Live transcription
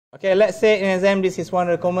Okay, let's say in exam, this is one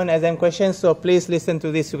of the common exam questions, so please listen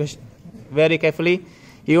to this question very carefully.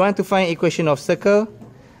 You want to find equation of circle,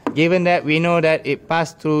 given that we know that it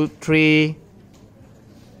passed through 3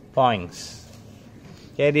 points.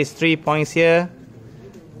 Okay, these 3 points here,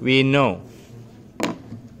 we know.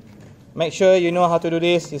 Make sure you know how to do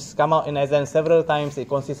this. It's come out in exam several times. It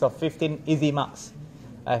consists of 15 easy marks.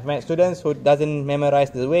 I've met students who doesn't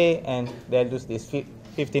memorize the way and they'll lose these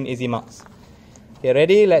 15 easy marks. Okay,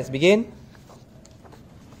 ready? Let's begin.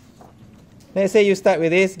 Let's say you start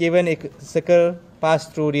with this, given a circle pass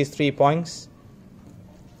through these 3 points.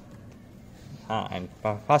 I'm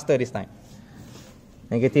faster this time.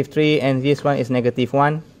 -3 and this one is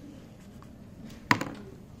 -1.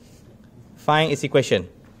 Find its equation.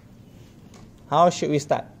 How should we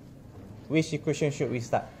start? Which equation should we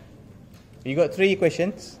start? We got 3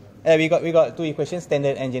 equations. We got 2 equations,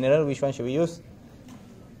 standard and general. Which one should we use?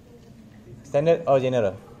 Standard or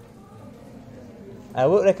general? I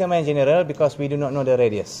would recommend general because we do not know the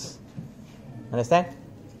radius. Understand?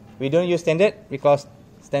 We don't use standard because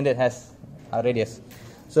standard has a radius.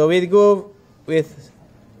 So we go with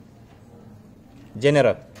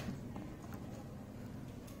general.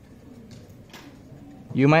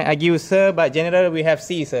 You might argue, sir, but general we have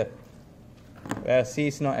C, sir. Well, C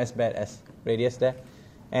is not as bad as radius there.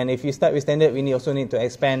 And if you start with standard, we also need to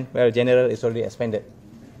expand, where general is already expanded.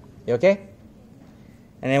 You okay?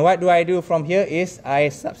 And then what do I do from here is I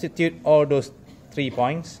substitute all those 3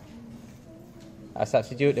 points. I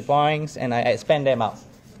substitute the points and I expand them out.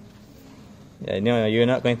 Yeah, no, you're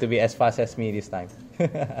not going to be as fast as me this time.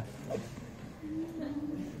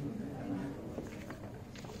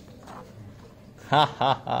 Ha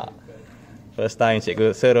ha ha. First time,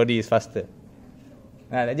 Cikgu. Sir Rodi is faster.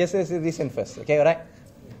 Now, let's just listen first. Okay, alright?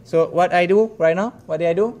 So, what I do right now, what do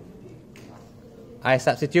I do? I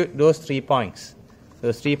substitute those 3 points.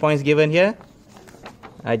 Those 3 points given here,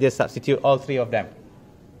 I just substitute all 3 of them.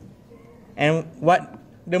 And what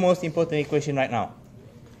the most important equation right now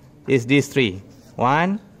is these 3.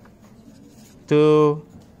 1, 2,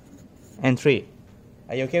 and 3.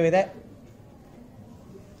 Are you okay with that?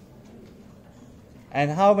 And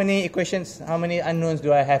how many equations, how many unknowns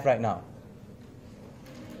do I have right now?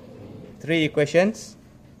 3 equations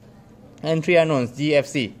and 3 unknowns,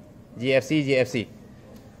 GFC, GFC, GFC.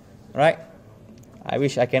 Right? I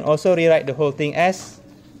wish I can also rewrite the whole thing as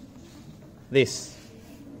this.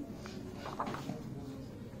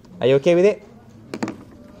 Are you okay with it?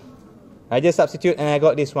 I just substitute and I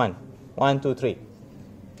got this one. 1, 2, 3.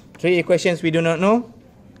 3 equations we do not know.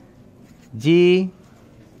 G,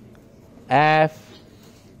 F,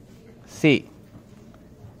 C.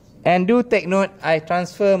 And do take note, I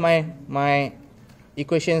transfer my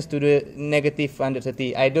equations to the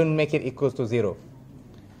 -130. I don't make it equals to 0.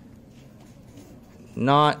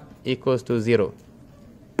 Not equals to 0.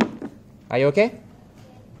 Are you okay?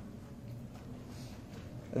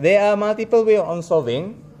 There are multiple ways on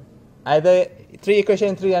solving. Either 3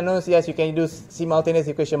 equations, 3 unknowns. Yes, you can do simultaneous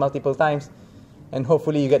equation multiple times, and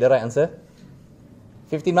hopefully you get the right answer.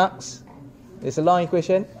 15 marks. It's a long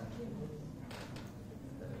equation.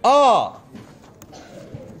 Oh!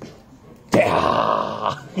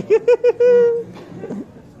 Yeah.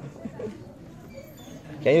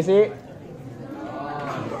 Can you see it?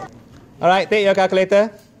 Alright, take your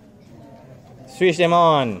calculator. Switch them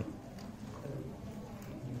on.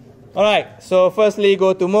 Alright, so firstly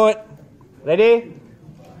go to mode. Ready?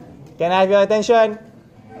 Can I have your attention?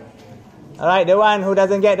 Alright, the one who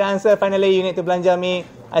doesn't get the answer, finally you need to belanja me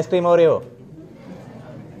ice cream Oreo.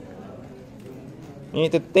 You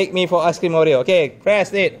need to take me for ice cream Oreo. Okay,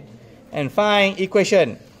 press it and find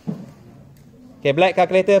equation. Okay, black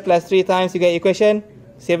calculator plus 3 times you get equation.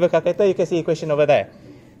 Silver calculator, you can see equation over there.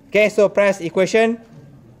 Okay, so press equation.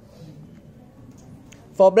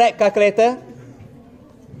 For black calculator,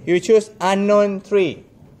 you choose unknown 3.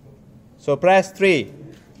 So press 3.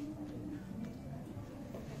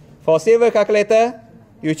 For silver calculator,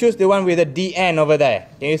 you choose the one with the DN over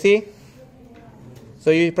there. Can you see?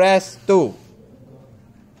 So you press 2.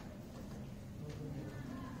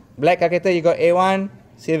 Black calculator, you got A1.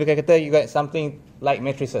 Silver calculator, you got something like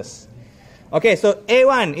matrices. Okay, so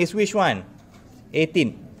A1 is which one?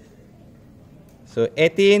 18. So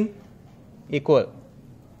 18 equal.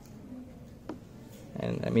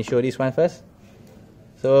 And let me show this one first.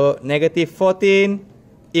 So -14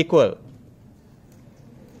 equal.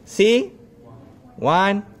 C,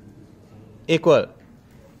 1 equal.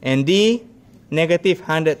 And D,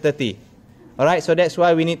 -130. Alright, so that's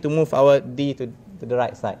why we need to move our D to the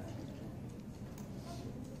right side.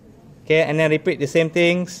 Okay, and then repeat the same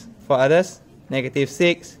things for others.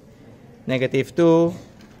 -6, -2,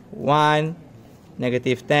 1,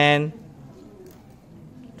 negative 10,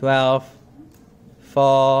 12,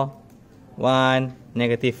 4, 1,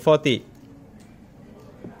 negative 40.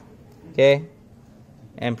 Okay,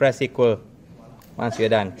 and press equal once you're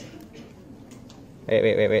done.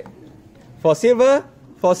 Wait. For silver,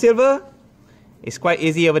 it's quite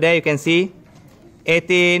easy over there. You can see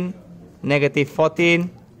 18, negative 14,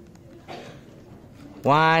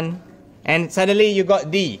 1, and suddenly you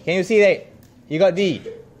got D. Can you see that? You got D.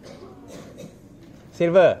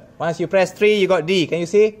 Silver. Once you press 3, you got D. Can you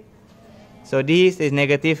see? So D is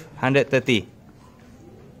negative 130.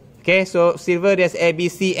 Okay, so silver there's A, B,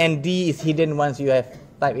 C, and D is hidden once you have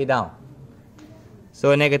typed it down.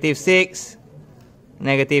 So negative 6,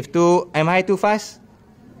 negative 2. Am I too fast?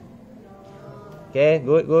 Okay,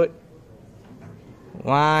 good.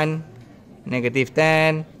 1, negative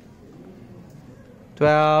 10,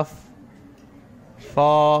 12,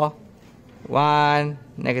 4, 1,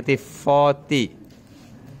 negative 40.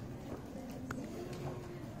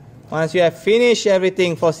 Once you have finished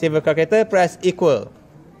everything for silver calculator, press equal.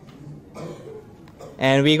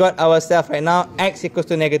 And we got ourselves right now x equals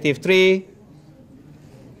to negative 3,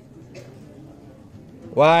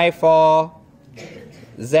 y 4,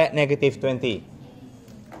 z negative 20.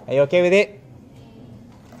 Are you okay with it?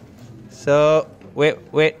 So, wait.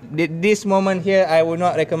 This moment here, I would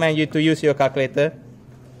not recommend you to use your calculator.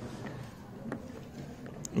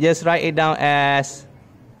 Just write it down as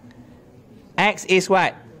x is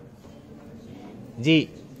what? G.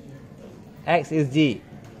 X is G.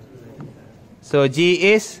 So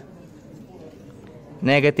G is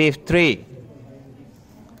negative 3.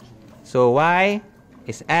 So Y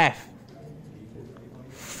is F,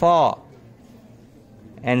 4.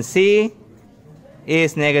 And C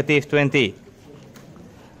is negative 20.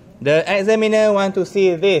 The examiner want to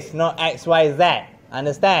see this, not X, Y, Z.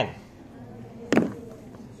 Understand?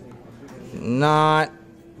 Not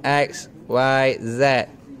X, Y, Z.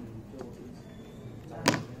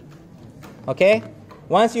 Okay?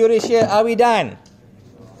 Once you reach here, are we done?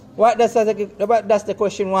 What does the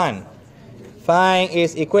question want? Find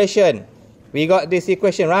its equation. We got this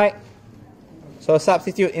equation, right? So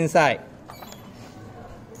substitute inside.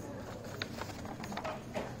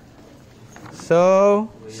 So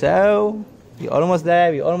we're almost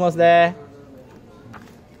there.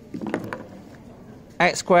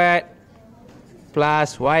 X squared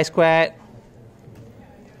plus Y squared.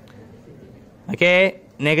 Okay,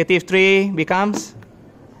 negative 3 becomes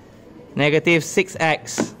negative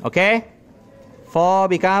 6x. Okay, 4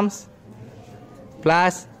 becomes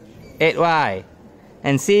plus 8y,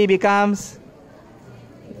 and C becomes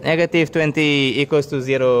negative 20 equals to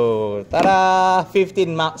 0. Ta-da!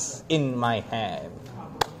 15 marks in my hand.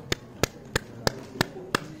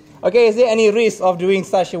 Okay, is there any risk of doing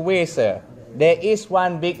such a way, sir? There is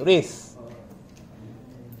one big risk.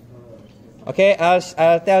 Okay,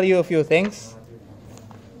 I'll tell you a few things.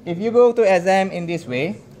 If you go to exam in this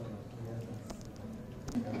way,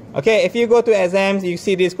 okay, if you go to exams, you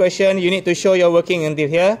see this question, you need to show your working until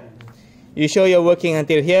here. You show your working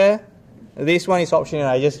until here. This one is optional.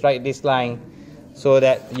 I just write this line so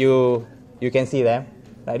that you can see them.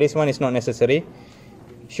 Like this one is not necessary.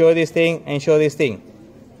 Show this thing and show this thing.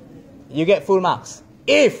 You get full marks.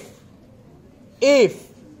 If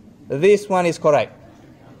this one is correct.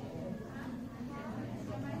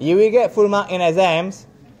 You will get full mark in exams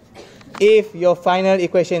if your final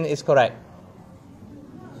equation is correct.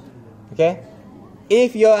 Okay?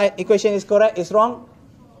 If your equation is correct, is wrong,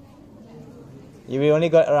 you will only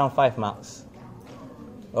get around 5 marks.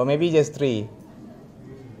 Or maybe just 3.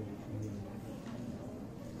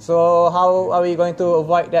 So how are we going to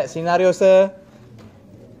avoid that scenario, sir?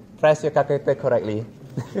 Press your calculator correctly.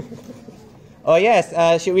 Oh yes,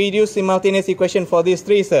 should we use simultaneous equation for these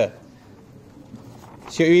 3, sir?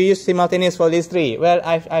 Should we use simultaneous for these 3? Well,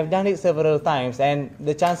 I've done it several times, and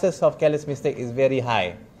the chances of careless mistake is very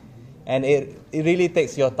high. And it really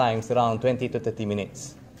takes your time, around 20 to 30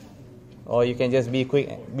 minutes. Or you can just be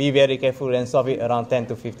quick, be very careful and solve it around 10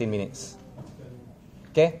 to 15 minutes.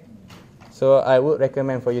 Okay? So I would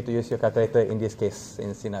recommend for you to use your calculator in this case,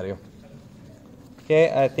 in scenario.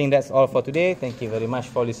 Okay, I think that's all for today. Thank you very much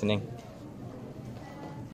for listening.